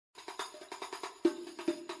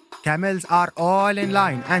Camels are all in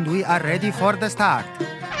line and we are ready for the start.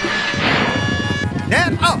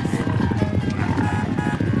 They're off!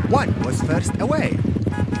 1 was first away.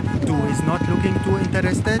 2 is not looking too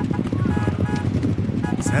interested.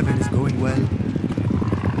 7 is going well.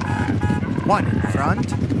 1 in front.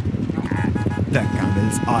 The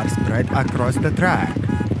camels are spread across the track.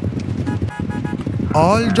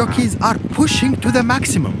 All jockeys are pushing to the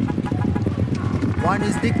maximum. 1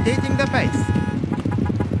 is dictating the pace.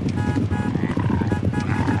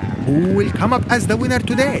 Who will come up as the winner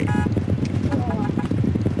today?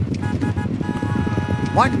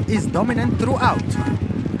 1 is dominant throughout.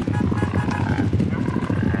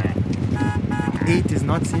 8 is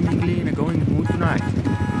not seemingly in a going mood tonight.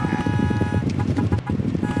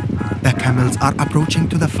 The camels are approaching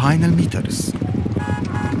to the final meters.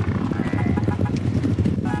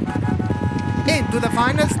 Into the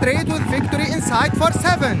final straight with victory in sight for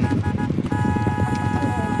 7.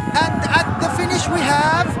 And at the finish we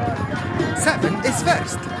have 7 is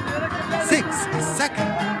first, 6 is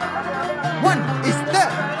second,